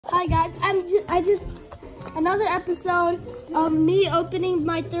Hi guys, I just another episode of me opening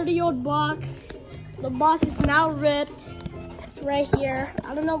my 30-year-old box. The box is now ripped right here.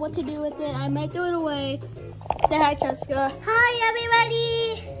 I don't know what to do with it. I might throw it away. Say hi, Jessica. Hi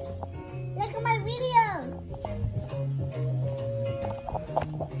everybody! Look at my video.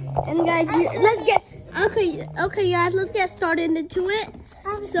 And guys, let's get okay guys, let's get started into it.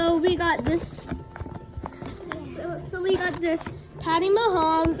 So we got this. So we got this Patty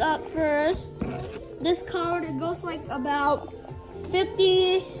Mahomes up first. This card, it goes like about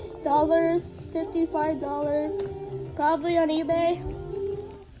 $50, $55, probably on eBay.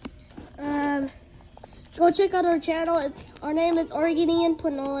 Go check out our channel. Our name is Oregonian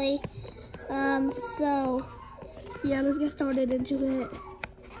Pinoy. So yeah, let's get started into it.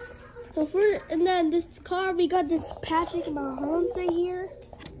 So and then this card, we got this Patrick Mahomes right here.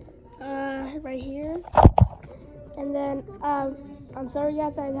 Right here. And then, I'm sorry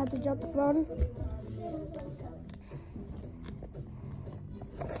guys, I had to drop the phone.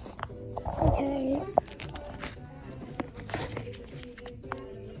 Okay.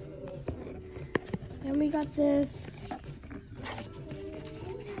 Then we got this.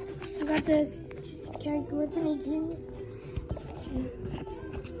 Can't grip anything.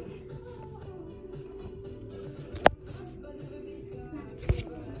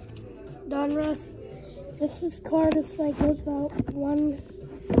 Donruss. This card is like goes about one.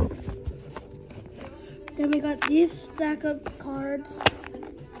 Then we got these stack of cards.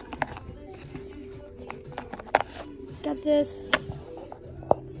 Got this.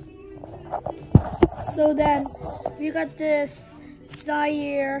 So then we got this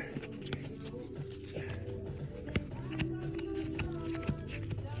Zaire.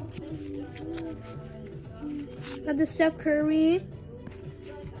 Got the Steph Curry.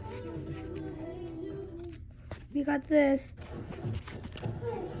 We got this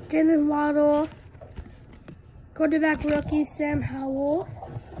Jalen Waddle, quarterback rookie Sam Howell.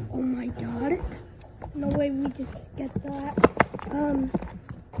 Oh my God! No way we just get that.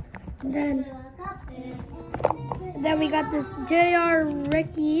 Then we got this J.R.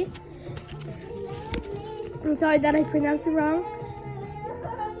 Ricky. I'm sorry that I pronounced it wrong.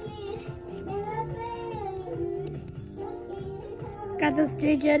 Got this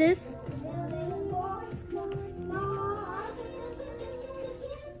Jay Jettis.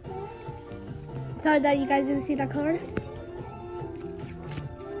 Sorry that you guys didn't see that card.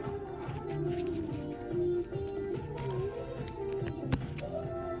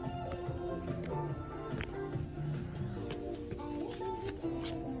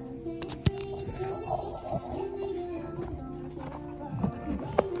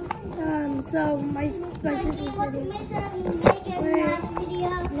 So my sister's video.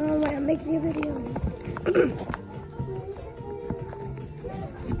 Wait, I'm making a video.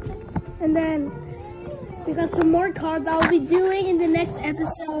 And then we got some more cards I'll be doing in the next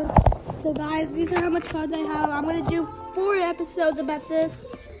episode. So guys, these are how much cards I have. I'm gonna do 4 episodes about this.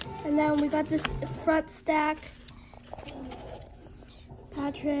 And then we got this front stack.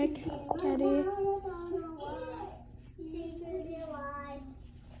 Patrick, Teddy.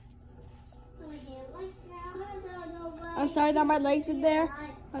 I'm sorry that my legs are there.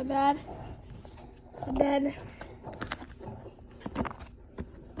 My bad. And then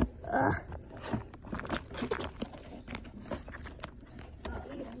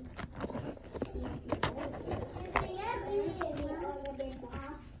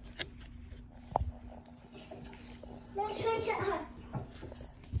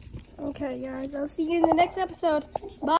okay guys, I'll see you in the next episode.